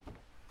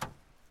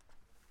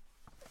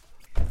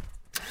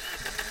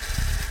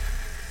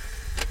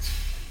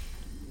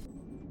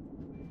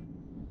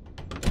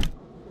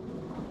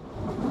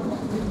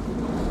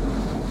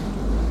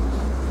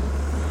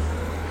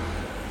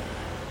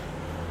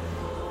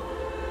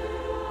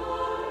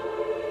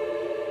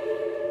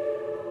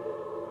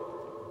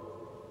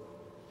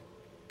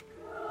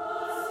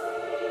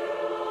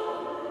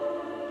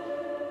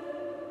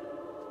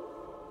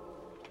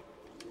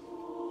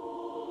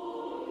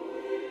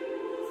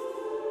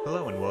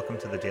Hello and welcome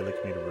to the Daily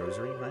Commuter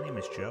Rosary. My name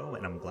is Joe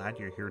and I'm glad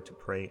you're here to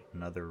pray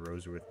another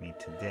rosary with me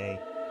today.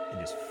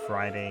 It is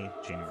Friday,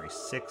 January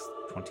 6th,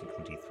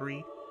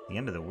 2023, the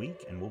end of the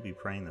week, and we'll be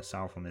praying the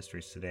Sorrowful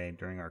Mysteries today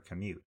during our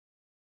commute.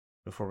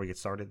 Before we get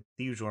started,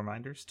 the usual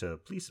reminders to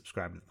please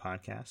subscribe to the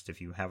podcast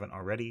if you haven't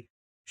already,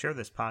 share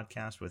this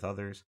podcast with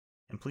others,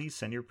 and please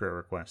send your prayer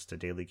requests to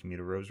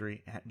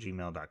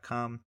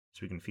dailycommuterrosary@gmail.com so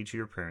we can feature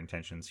your prayer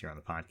intentions here on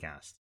the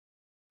podcast.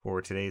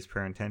 For today's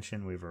prayer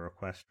intention, we have a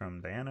request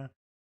from Diana,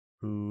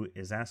 who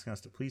is asking us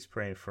to please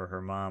pray for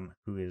her mom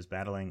who is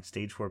battling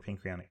stage 4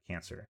 pancreatic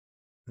cancer.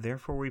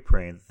 Therefore, we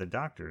pray that the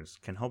doctors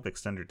can help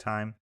extend her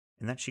time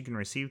and that she can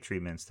receive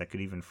treatments that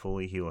could even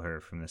fully heal her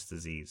from this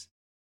disease.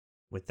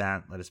 With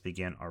that, let us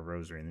begin our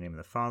rosary in the name of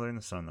the Father, and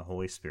the Son, and the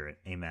Holy Spirit.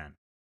 Amen.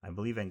 I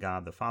believe in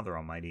God, the Father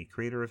Almighty,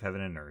 creator of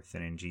heaven and earth,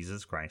 and in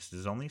Jesus Christ,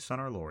 his only Son,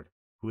 our Lord,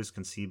 who was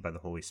conceived by the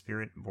Holy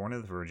Spirit, born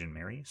of the Virgin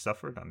Mary,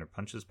 suffered under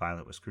Pontius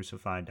Pilate, was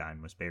crucified, died,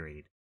 and was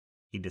buried.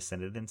 He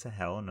descended into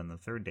hell, and on the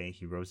third day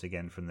he rose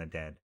again from the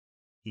dead.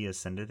 He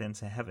ascended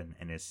into heaven,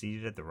 and is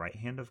seated at the right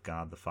hand of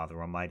God the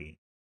Father Almighty.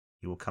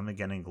 He will come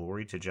again in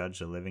glory to judge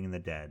the living and the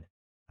dead.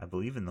 I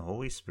believe in the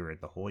Holy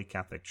Spirit, the Holy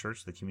Catholic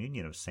Church, the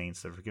communion of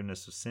saints, the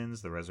forgiveness of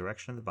sins, the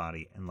resurrection of the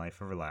body, and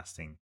life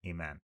everlasting.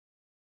 Amen.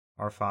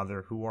 Our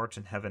Father, who art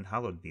in heaven,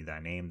 hallowed be thy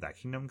name. Thy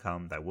kingdom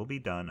come, thy will be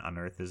done, on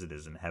earth as it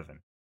is in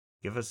heaven.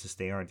 Give us this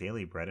day our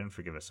daily bread, and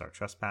forgive us our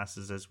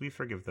trespasses, as we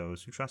forgive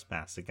those who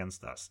trespass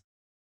against us.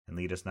 And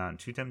lead us not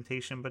into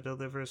temptation, but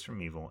deliver us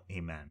from evil.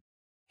 Amen.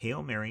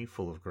 Hail Mary,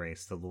 full of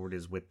grace, the Lord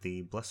is with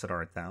thee. Blessed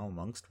art thou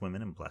amongst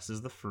women, and blessed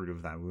is the fruit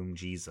of thy womb,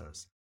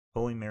 Jesus.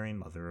 Holy Mary,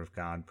 Mother of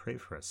God, pray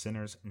for us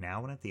sinners,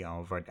 now and at the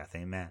hour of our death.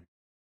 Amen.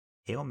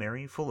 Hail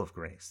Mary, full of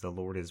grace, the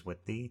Lord is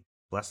with thee.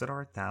 Blessed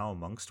art thou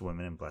amongst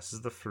women, and blessed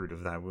is the fruit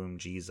of thy womb,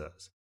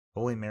 Jesus.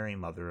 Holy Mary,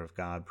 Mother of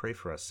God, pray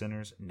for us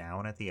sinners, now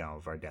and at the hour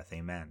of our death.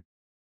 Amen.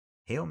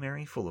 Hail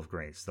Mary, full of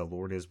grace, the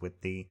Lord is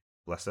with thee.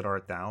 Blessed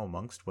art thou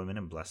amongst women,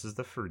 and blessed is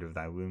the fruit of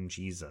thy womb,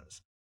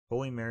 Jesus.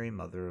 Holy Mary,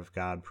 Mother of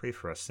God, pray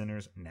for us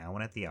sinners, now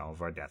and at the hour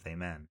of our death.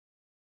 Amen.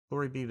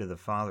 Glory be to the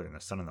Father, and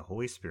the Son, and the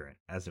Holy Spirit,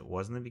 as it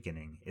was in the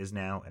beginning, is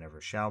now, and ever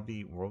shall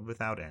be, world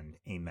without end.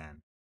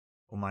 Amen.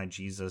 O my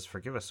Jesus,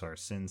 forgive us our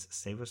sins,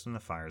 save us from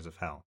the fires of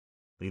hell.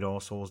 Lead all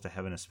souls to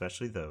heaven,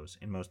 especially those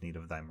in most need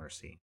of thy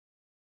mercy.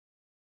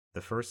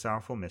 The first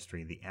sorrowful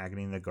mystery, the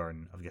agony in the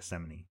Garden of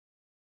Gethsemane.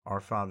 Our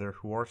Father,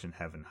 who art in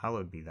heaven,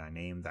 hallowed be thy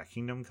name. Thy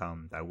kingdom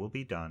come, thy will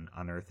be done,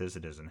 on earth as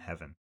it is in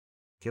heaven.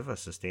 Give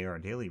us this day our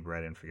daily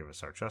bread, and forgive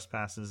us our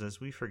trespasses,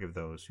 as we forgive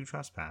those who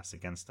trespass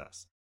against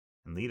us.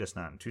 And lead us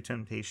not into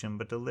temptation,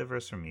 but deliver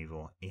us from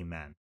evil.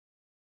 Amen.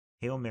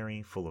 Hail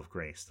Mary, full of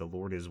grace, the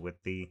Lord is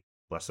with thee.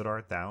 Blessed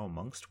art thou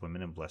amongst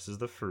women, and blessed is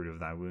the fruit of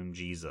thy womb,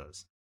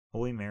 Jesus.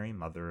 Holy Mary,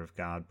 Mother of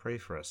God, pray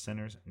for us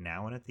sinners,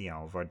 now and at the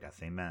hour of our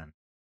death. Amen.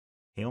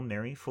 Hail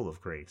Mary, full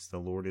of grace, the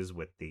Lord is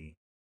with thee.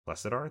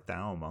 Blessed art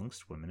thou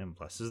amongst women, and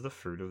blessed is the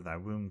fruit of thy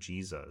womb,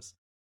 Jesus.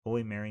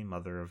 Holy Mary,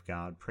 Mother of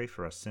God, pray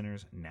for us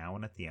sinners, now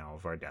and at the hour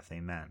of our death.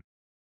 Amen.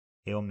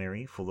 Hail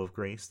Mary, full of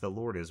grace, the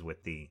Lord is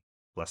with thee.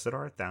 Blessed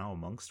art thou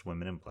amongst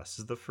women, and blessed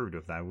is the fruit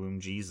of thy womb,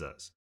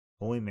 Jesus.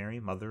 Holy Mary,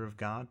 Mother of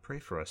God, pray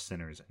for us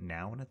sinners,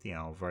 now and at the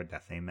hour of our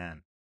death.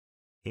 Amen.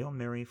 Hail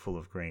Mary, full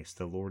of grace,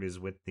 the Lord is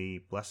with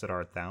thee. Blessed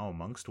art thou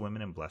amongst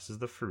women, and blessed is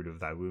the fruit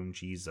of thy womb,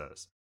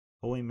 Jesus.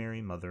 Holy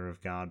Mary, Mother of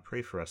God,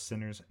 pray for us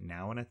sinners,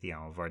 now and at the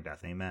hour of our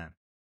death. Amen.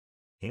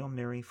 Hail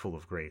Mary, full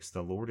of grace,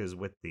 the Lord is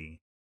with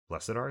thee.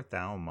 Blessed art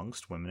thou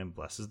amongst women, and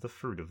blessed is the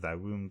fruit of thy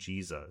womb,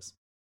 Jesus.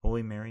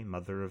 Holy Mary,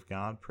 Mother of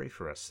God, pray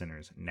for us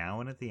sinners, now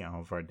and at the hour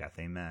of our death.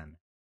 Amen.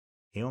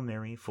 Hail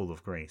Mary, full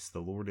of grace, the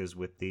Lord is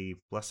with thee.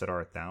 Blessed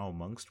art thou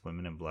amongst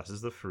women, and blessed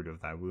is the fruit of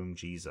thy womb,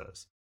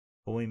 Jesus.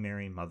 Holy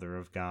Mary, Mother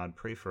of God,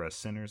 pray for us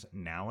sinners,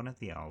 now and at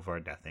the hour of our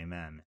death.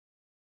 Amen.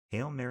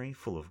 Hail Mary,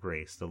 full of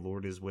grace, the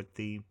Lord is with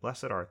thee.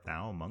 Blessed art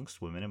thou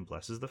amongst women, and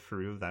blessed is the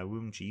fruit of thy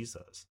womb,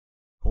 Jesus.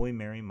 Holy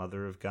Mary,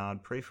 Mother of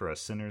God, pray for us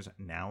sinners,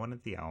 now and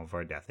at the hour of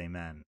our death.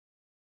 Amen.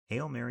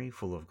 Hail Mary,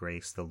 full of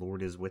grace, the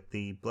Lord is with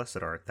thee. Blessed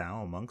art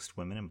thou amongst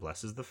women, and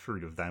blessed is the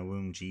fruit of thy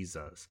womb,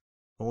 Jesus.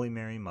 Holy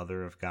Mary,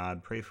 Mother of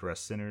God, pray for us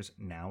sinners,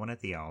 now and at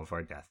the hour of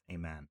our death.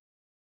 Amen.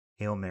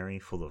 Hail Mary,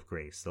 full of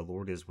grace, the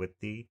Lord is with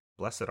thee.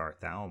 Blessed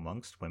art thou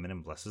amongst women,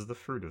 and blessed is the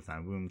fruit of thy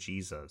womb,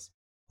 Jesus.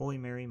 Holy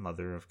Mary,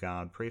 Mother of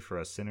God, pray for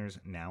us sinners,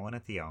 now and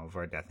at the hour of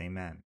our death.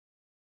 Amen.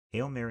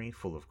 Hail Mary,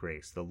 full of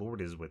grace, the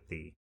Lord is with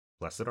thee.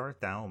 Blessed art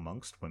thou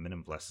amongst women,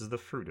 and blessed is the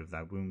fruit of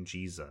thy womb,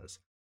 Jesus.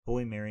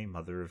 Holy Mary,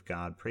 Mother of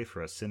God, pray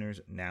for us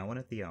sinners, now and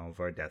at the hour of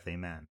our death.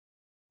 Amen.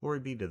 Glory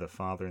be to the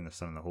Father, and the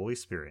Son, and the Holy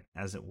Spirit,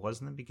 as it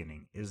was in the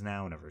beginning, is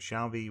now, and ever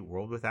shall be,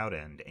 world without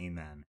end.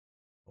 Amen.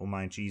 O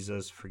my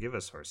Jesus, forgive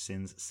us our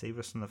sins, save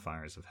us from the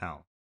fires of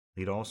hell.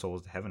 Lead all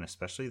souls to heaven,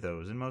 especially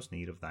those in most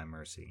need of thy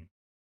mercy.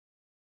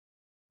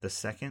 The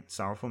second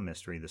sorrowful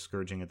mystery, the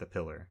scourging at the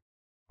pillar.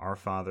 Our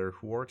Father,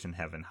 who art in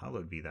heaven,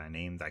 hallowed be thy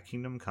name. Thy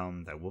kingdom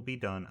come, thy will be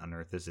done, on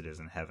earth as it is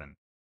in heaven.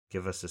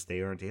 Give us this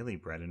day our daily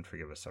bread, and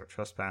forgive us our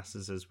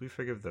trespasses, as we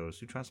forgive those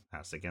who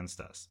trespass against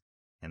us.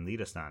 And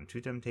lead us not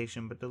into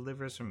temptation, but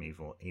deliver us from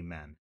evil.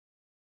 Amen.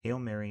 Hail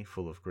Mary,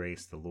 full of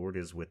grace, the Lord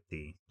is with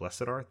thee.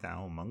 Blessed art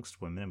thou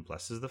amongst women, and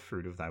blessed is the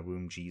fruit of thy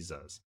womb,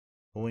 Jesus.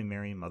 Holy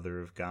Mary,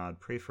 Mother of God,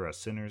 pray for us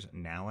sinners,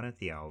 now and at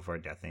the hour of our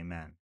death.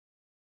 Amen.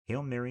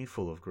 Hail Mary,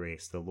 full of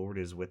grace, the Lord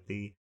is with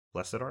thee.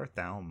 Blessed art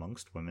thou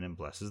amongst women, and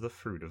blessed is the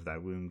fruit of thy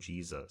womb,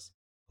 Jesus.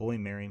 Holy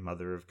Mary,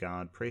 Mother of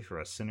God, pray for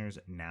us sinners,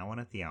 now and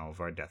at the hour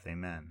of our death.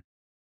 Amen.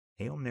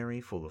 Hail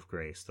Mary, full of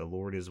grace, the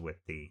Lord is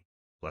with thee.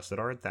 Blessed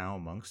art thou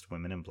amongst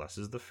women, and blessed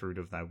is the fruit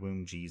of thy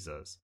womb,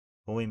 Jesus.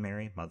 Holy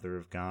Mary, Mother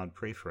of God,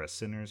 pray for us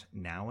sinners,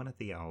 now and at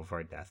the hour of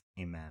our death.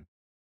 Amen.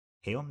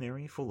 Hail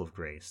Mary, full of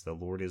grace, the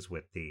Lord is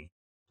with thee.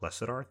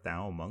 Blessed art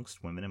thou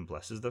amongst women, and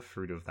blessed is the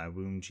fruit of thy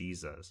womb,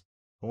 Jesus.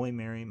 Holy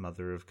Mary,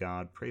 Mother of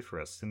God, pray for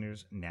us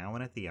sinners, now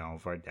and at the hour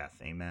of our death.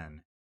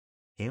 Amen.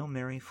 Hail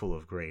Mary, full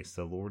of grace,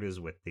 the Lord is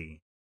with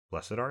thee.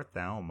 Blessed art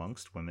thou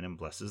amongst women, and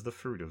blessed is the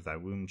fruit of thy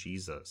womb,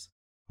 Jesus.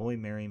 Holy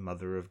Mary,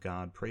 Mother of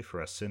God, pray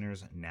for us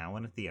sinners, now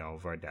and at the hour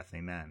of our death.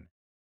 Amen.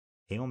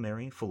 Hail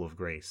Mary, full of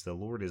grace, the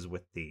Lord is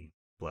with thee.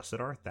 Blessed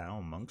art thou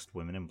amongst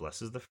women, and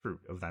blessed is the fruit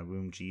of thy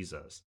womb,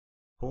 Jesus.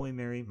 Holy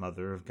Mary,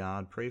 Mother of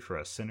God, pray for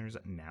us sinners,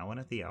 now and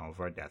at the hour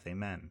of our death.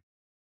 Amen.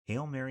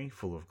 Hail Mary,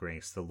 full of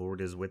grace, the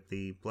Lord is with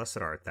thee. Blessed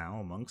art thou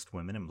amongst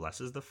women, and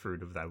blessed is the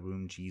fruit of thy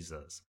womb,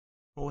 Jesus.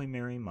 Holy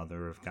Mary,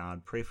 Mother of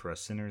God, pray for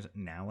us sinners,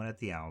 now and at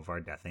the hour of our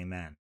death.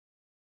 Amen.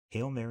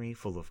 Hail Mary,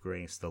 full of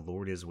grace, the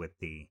Lord is with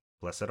thee.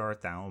 Blessed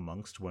art thou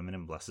amongst women,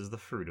 and blessed is the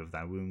fruit of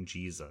thy womb,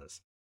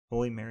 Jesus.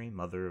 Holy Mary,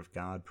 Mother of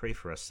God, pray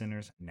for us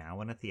sinners, now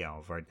and at the hour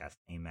of our death.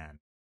 Amen.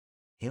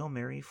 Hail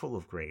Mary, full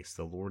of grace,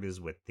 the Lord is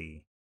with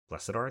thee.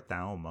 Blessed art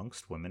thou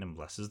amongst women, and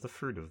blessed is the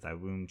fruit of thy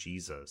womb,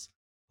 Jesus.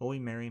 Holy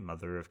Mary,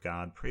 Mother of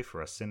God, pray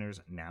for us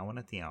sinners, now and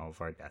at the hour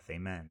of our death.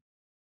 Amen.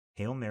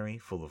 Hail Mary,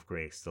 full of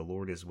grace, the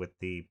Lord is with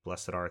thee.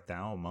 Blessed art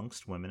thou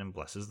amongst women, and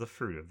blessed is the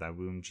fruit of thy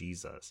womb,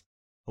 Jesus.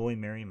 Holy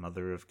Mary,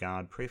 Mother of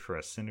God, pray for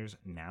us sinners,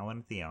 now and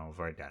at the hour of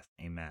our death.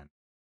 Amen.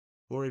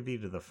 Glory be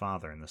to the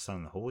Father, and the Son,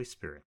 and the Holy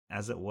Spirit,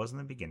 as it was in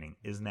the beginning,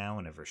 is now,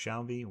 and ever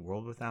shall be,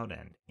 world without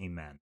end.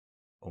 Amen.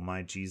 O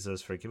my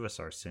Jesus, forgive us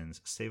our sins,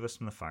 save us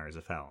from the fires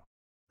of hell.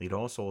 Lead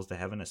all souls to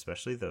heaven,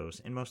 especially those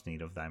in most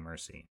need of thy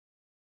mercy.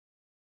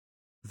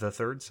 The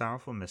third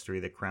sorrowful mystery,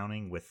 the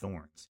crowning with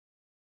thorns.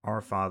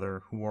 Our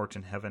Father, who art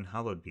in heaven,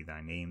 hallowed be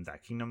thy name. Thy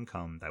kingdom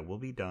come, thy will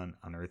be done,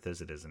 on earth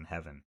as it is in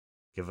heaven.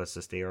 Give us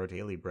this day our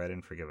daily bread,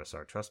 and forgive us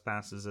our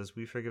trespasses, as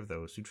we forgive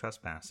those who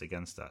trespass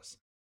against us.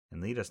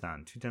 And lead us not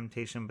into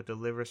temptation, but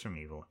deliver us from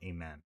evil.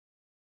 Amen.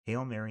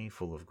 Hail Mary,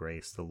 full of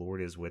grace, the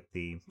Lord is with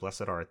thee.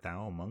 Blessed art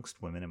thou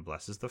amongst women, and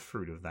blessed is the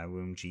fruit of thy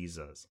womb,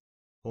 Jesus.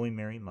 Holy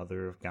Mary,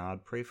 Mother of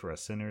God, pray for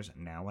us sinners,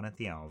 now and at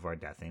the hour of our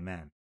death.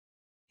 Amen.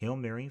 Hail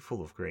Mary,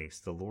 full of grace,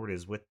 the Lord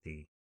is with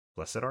thee.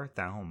 Blessed art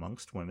thou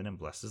amongst women, and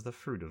blessed is the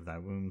fruit of thy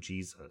womb,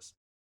 Jesus.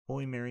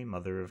 Holy Mary,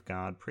 Mother of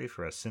God, pray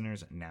for us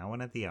sinners, now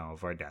and at the hour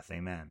of our death.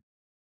 Amen.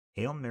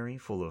 Hail Mary,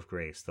 full of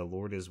grace, the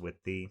Lord is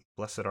with thee.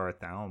 Blessed art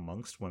thou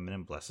amongst women,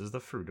 and blessed is the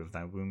fruit of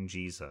thy womb,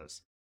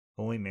 Jesus.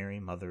 Holy Mary,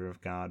 Mother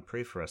of God,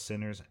 pray for us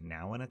sinners,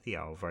 now and at the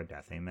hour of our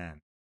death.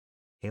 Amen.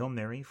 Hail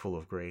Mary, full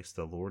of grace,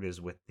 the Lord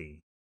is with thee.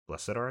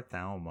 Blessed art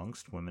thou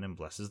amongst women, and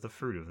blessed is the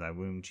fruit of thy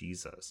womb,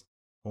 Jesus.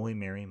 Holy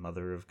Mary,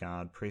 Mother of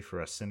God, pray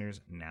for us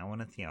sinners, now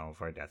and at the hour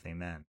of our death.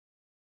 Amen.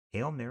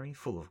 Hail Mary,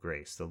 full of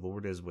grace, the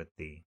Lord is with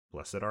thee.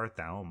 Blessed art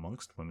thou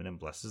amongst women, and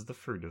blessed is the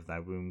fruit of thy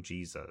womb,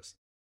 Jesus.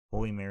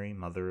 Holy Mary,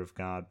 Mother of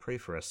God, pray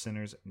for us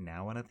sinners,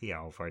 now and at the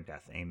hour of our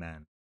death.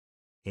 Amen.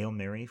 Hail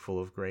Mary, full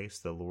of grace,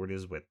 the Lord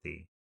is with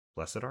thee.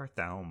 Blessed art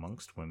thou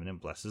amongst women, and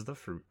blessed is the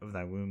fruit of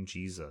thy womb,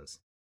 Jesus.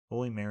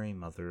 Holy Mary,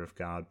 Mother of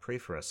God, pray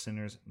for us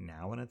sinners,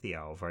 now and at the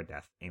hour of our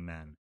death.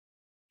 Amen.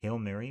 Hail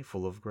Mary,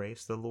 full of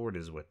grace, the Lord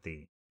is with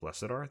thee.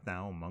 Blessed art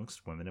thou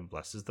amongst women, and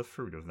blessed is the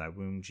fruit of thy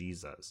womb,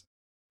 Jesus.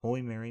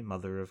 Holy Mary,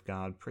 Mother of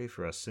God, pray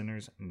for us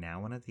sinners,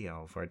 now and at the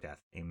hour of our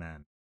death.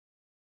 Amen.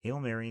 Hail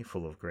Mary,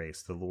 full of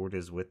grace, the Lord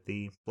is with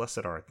thee.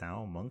 Blessed art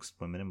thou amongst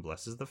women, and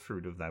blessed is the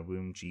fruit of thy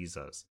womb,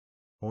 Jesus.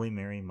 Holy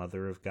Mary,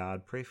 Mother of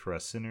God, pray for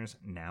us sinners,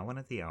 now and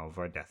at the hour of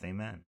our death.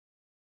 Amen.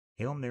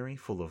 Hail Mary,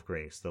 full of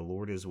grace, the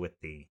Lord is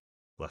with thee.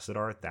 Blessed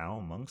art thou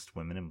amongst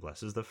women, and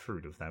blessed is the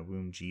fruit of thy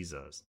womb,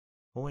 Jesus.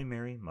 Holy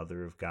Mary,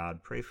 Mother of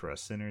God, pray for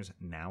us sinners,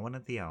 now and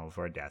at the hour of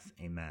our death.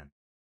 Amen.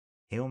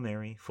 Hail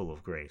Mary, full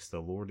of grace, the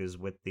Lord is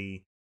with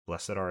thee.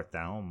 Blessed art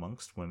thou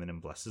amongst women,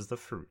 and blessed is the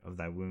fruit of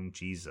thy womb,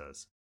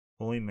 Jesus.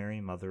 Holy Mary,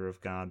 Mother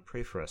of God,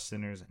 pray for us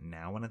sinners,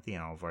 now and at the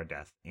hour of our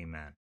death.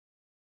 Amen.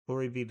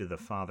 Glory be to the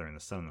Father, and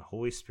the Son, and the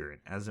Holy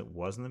Spirit, as it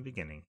was in the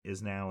beginning,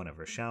 is now, and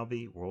ever shall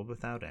be, world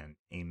without end.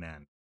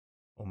 Amen.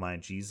 O my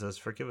Jesus,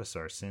 forgive us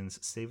our sins,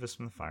 save us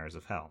from the fires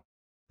of hell.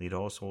 Lead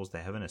all souls to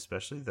heaven,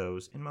 especially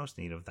those in most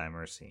need of thy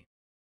mercy.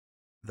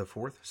 The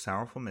fourth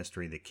sorrowful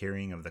mystery, the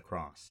carrying of the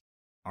cross.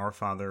 Our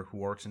Father,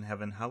 who art in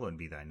heaven, hallowed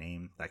be thy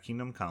name. Thy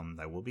kingdom come,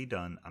 thy will be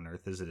done, on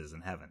earth as it is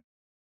in heaven.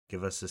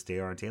 Give us this day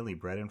our daily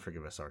bread, and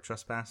forgive us our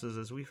trespasses,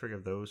 as we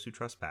forgive those who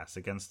trespass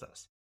against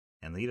us.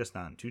 And lead us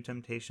not into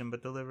temptation,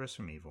 but deliver us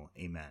from evil.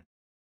 Amen.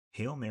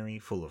 Hail Mary,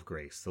 full of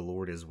grace, the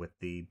Lord is with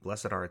thee.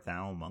 Blessed art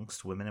thou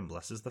amongst women, and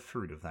blessed is the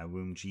fruit of thy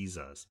womb,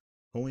 Jesus.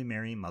 Holy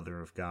Mary, Mother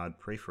of God,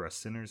 pray for us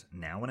sinners,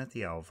 now and at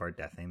the hour of our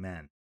death.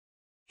 Amen.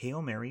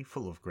 Hail Mary,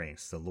 full of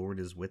grace, the Lord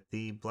is with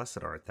thee.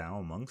 Blessed art thou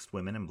amongst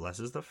women, and blessed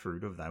is the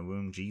fruit of thy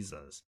womb,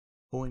 Jesus.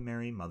 Holy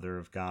Mary, Mother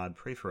of God,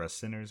 pray for us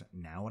sinners,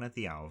 now and at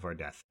the hour of our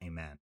death.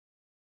 Amen.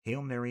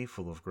 Hail Mary,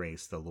 full of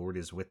grace, the Lord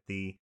is with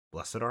thee.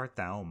 Blessed art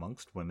thou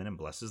amongst women, and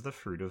blessed is the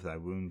fruit of thy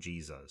womb,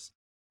 Jesus.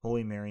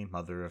 Holy Mary,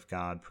 Mother of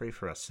God, pray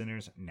for us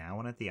sinners, now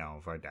and at the hour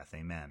of our death.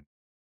 Amen.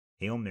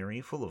 Hail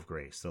Mary, full of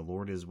grace, the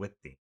Lord is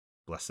with thee.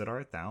 Blessed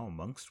art thou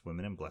amongst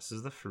women, and blessed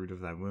is the fruit of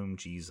thy womb,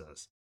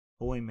 Jesus.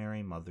 Holy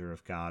Mary, Mother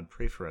of God,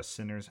 pray for us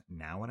sinners,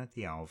 now and at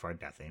the hour of our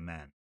death.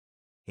 Amen.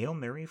 Hail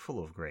Mary,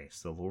 full of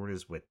grace, the Lord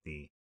is with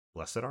thee.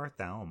 Blessed art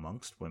thou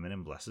amongst women,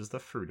 and blessed is the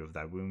fruit of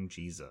thy womb,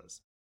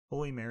 Jesus.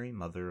 Holy Mary,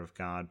 Mother of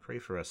God, pray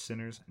for us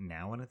sinners,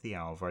 now and at the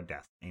hour of our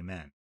death.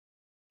 Amen.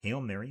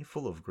 Hail Mary,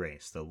 full of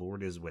grace, the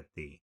Lord is with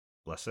thee.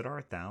 Blessed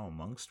art thou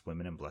amongst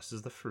women, and blessed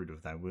is the fruit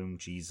of thy womb,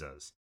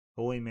 Jesus.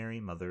 Holy Mary,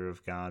 Mother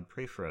of God,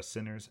 pray for us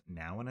sinners,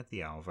 now and at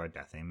the hour of our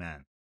death.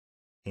 Amen.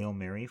 Hail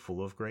Mary,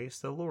 full of grace,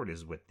 the Lord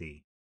is with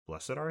thee.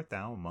 Blessed art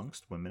thou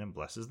amongst women, and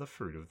blessed is the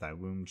fruit of thy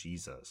womb,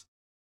 Jesus.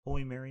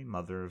 Holy Mary,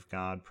 Mother of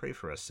God, pray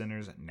for us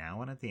sinners,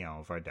 now and at the hour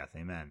of our death.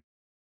 Amen.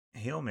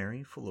 Hail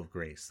Mary, full of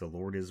grace, the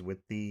Lord is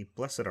with thee.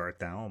 Blessed art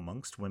thou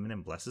amongst women,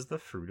 and blessed is the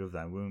fruit of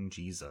thy womb,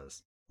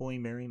 Jesus. Holy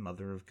Mary,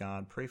 Mother of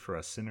God, pray for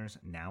us sinners,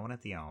 now and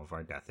at the hour of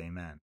our death.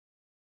 Amen.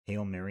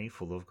 Hail Mary,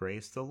 full of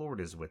grace, the Lord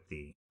is with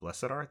thee.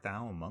 Blessed art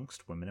thou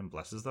amongst women, and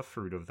blessed is the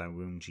fruit of thy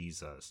womb,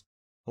 Jesus.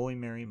 Holy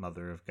Mary,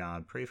 Mother of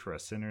God, pray for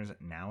us sinners,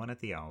 now and at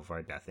the hour of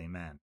our death.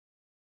 Amen.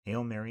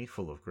 Hail Mary,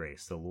 full of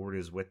grace, the Lord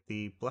is with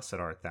thee. Blessed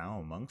art thou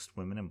amongst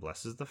women, and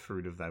blessed is the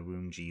fruit of thy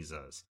womb,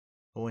 Jesus.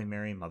 Holy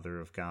Mary, Mother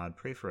of God,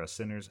 pray for us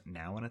sinners,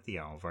 now and at the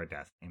hour of our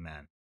death.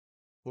 Amen.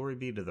 Glory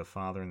be to the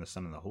Father, and the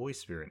Son, and the Holy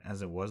Spirit,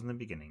 as it was in the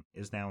beginning,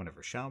 is now, and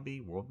ever shall be,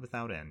 world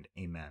without end.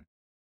 Amen.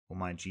 O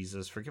my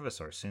Jesus, forgive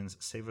us our sins,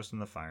 save us from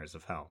the fires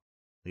of hell.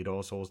 Lead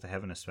all souls to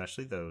heaven,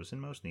 especially those in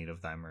most need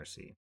of thy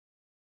mercy.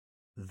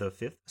 The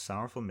fifth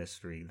sorrowful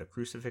mystery, the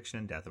crucifixion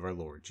and death of our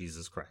Lord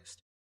Jesus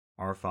Christ.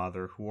 Our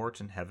Father, who art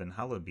in heaven,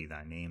 hallowed be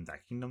thy name. Thy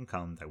kingdom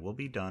come, thy will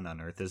be done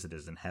on earth as it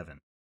is in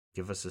heaven.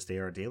 Give us this day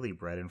our daily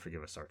bread, and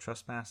forgive us our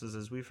trespasses,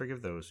 as we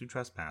forgive those who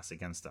trespass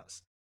against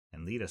us.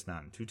 And lead us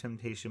not into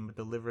temptation, but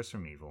deliver us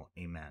from evil.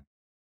 Amen.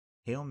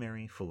 Hail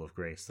Mary, full of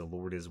grace, the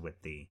Lord is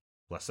with thee.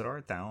 Blessed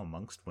art thou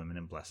amongst women,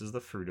 and blessed is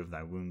the fruit of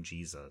thy womb,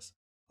 Jesus.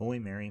 Holy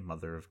Mary,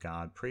 Mother of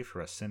God, pray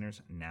for us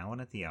sinners, now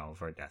and at the hour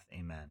of our death.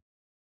 Amen.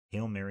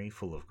 Hail Mary,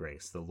 full of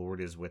grace, the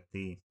Lord is with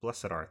thee.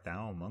 Blessed art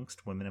thou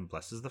amongst women, and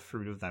blessed is the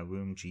fruit of thy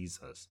womb,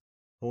 Jesus.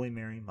 Holy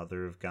Mary,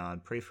 Mother of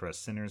God, pray for us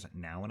sinners,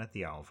 now and at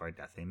the hour of our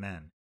death.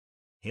 Amen.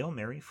 Hail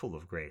Mary, full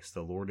of grace,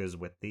 the Lord is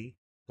with thee.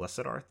 Blessed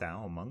art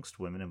thou amongst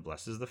women, and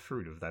blessed is the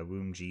fruit of thy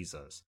womb,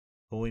 Jesus.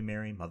 Holy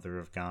Mary, Mother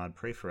of God,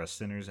 pray for us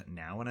sinners,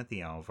 now and at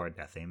the hour of our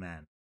death.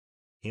 Amen.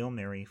 Hail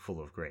Mary, full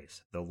of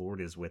grace, the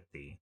Lord is with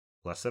thee.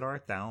 Blessed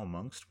art thou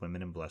amongst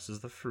women, and blessed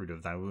is the fruit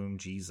of thy womb,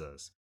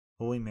 Jesus.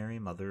 Holy Mary,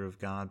 Mother of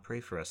God,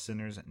 pray for us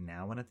sinners,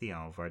 now and at the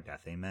hour of our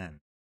death. Amen.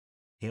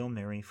 Hail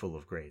Mary, full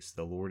of grace,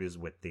 the Lord is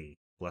with thee.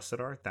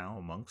 Blessed art thou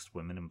amongst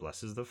women, and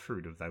blessed is the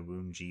fruit of thy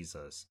womb,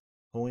 Jesus.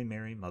 Holy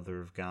Mary,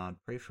 Mother of God,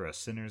 pray for us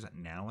sinners,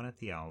 now and at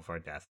the hour of our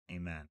death.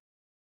 Amen.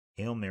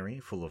 Hail Mary,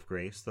 full of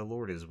grace, the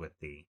Lord is with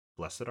thee.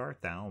 Blessed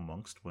art thou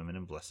amongst women,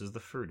 and blessed is the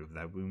fruit of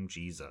thy womb,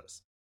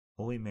 Jesus.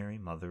 Holy Mary,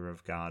 Mother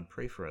of God,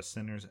 pray for us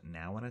sinners,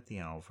 now and at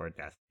the hour of our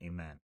death.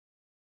 Amen.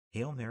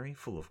 Hail Mary,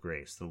 full of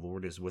grace, the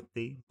Lord is with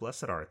thee.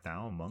 Blessed art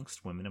thou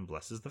amongst women, and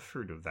blessed is the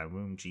fruit of thy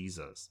womb,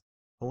 Jesus.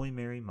 Holy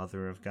Mary,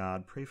 Mother of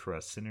God, pray for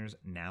us sinners,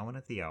 now and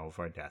at the hour of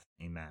our death.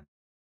 Amen.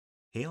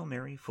 Hail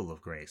Mary, full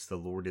of grace, the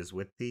Lord is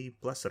with thee.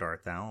 Blessed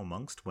art thou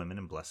amongst women,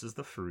 and blessed is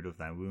the fruit of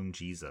thy womb,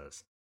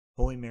 Jesus.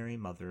 Holy Mary,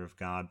 Mother of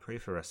God, pray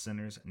for us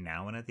sinners,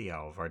 now and at the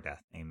hour of our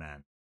death.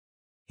 Amen.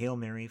 Hail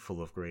Mary,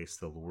 full of grace,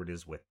 the Lord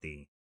is with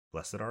thee.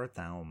 Blessed art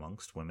thou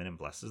amongst women, and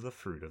blessed is the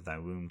fruit of thy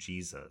womb,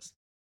 Jesus.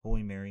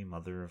 Holy Mary,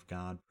 Mother of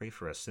God, pray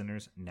for us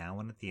sinners, now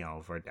and at the hour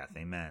of our death.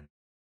 Amen.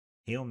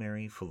 Hail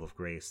Mary, full of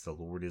grace, the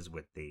Lord is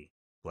with thee.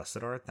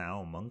 Blessed art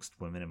thou amongst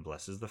women, and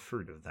blessed is the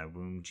fruit of thy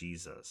womb,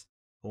 Jesus.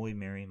 Holy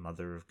Mary,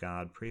 Mother of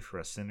God, pray for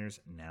us sinners,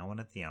 now and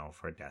at the hour of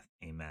our death.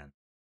 Amen.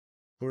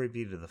 Glory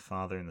be to the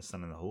Father, and the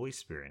Son, and the Holy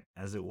Spirit,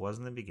 as it was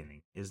in the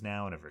beginning, is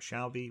now, and ever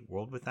shall be,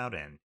 world without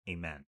end.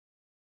 Amen.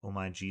 O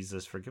my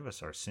Jesus, forgive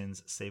us our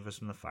sins, save us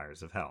from the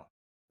fires of hell.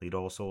 Lead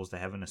all souls to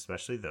heaven,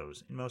 especially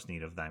those in most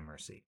need of thy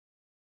mercy.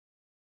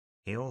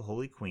 Hail,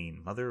 Holy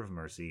Queen, Mother of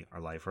Mercy, our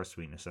life, our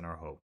sweetness, and our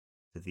hope.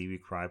 To thee we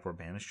cry, poor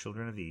banished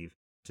children of Eve.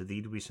 To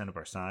thee do we send up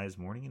our sighs,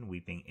 mourning and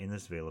weeping in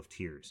this vale of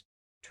tears.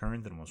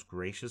 Turn, the most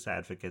gracious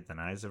Advocate, thine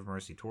eyes of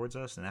mercy towards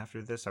us, and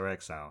after this our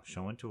exile,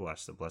 show unto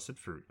us the blessed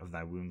fruit of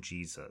thy womb,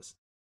 Jesus.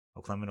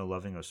 O clement, O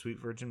loving, O sweet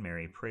Virgin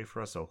Mary, pray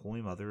for us, O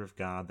Holy Mother of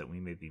God, that we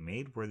may be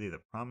made worthy of the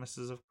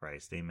promises of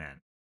Christ. Amen.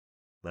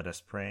 Let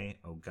us pray,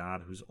 O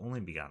God, whose only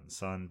begotten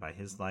Son, by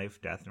his life,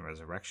 death, and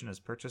resurrection,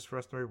 has purchased for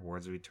us the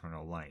rewards of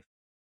eternal life.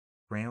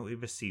 Grant, we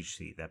beseech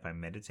thee, that by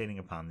meditating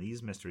upon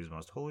these mysteries,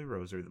 most holy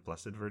Rosary of the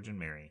Blessed Virgin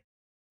Mary,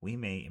 we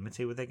may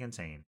imitate what they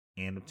contain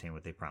and obtain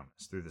what they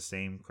promise. Through the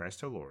same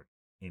Christ our Lord.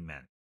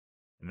 Amen.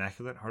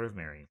 Immaculate Heart of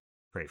Mary,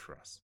 pray for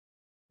us.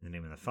 In the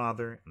name of the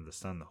Father, and of the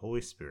Son, and the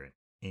Holy Spirit.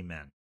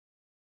 Amen.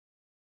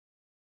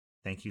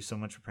 Thank you so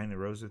much for praying the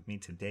rose with me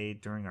today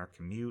during our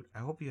commute. I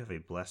hope you have a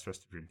blessed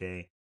rest of your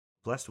day,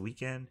 blessed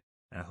weekend,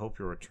 and I hope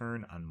you'll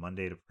return on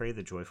Monday to pray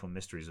the joyful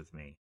mysteries with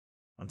me.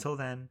 Until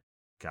then,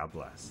 God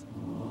bless.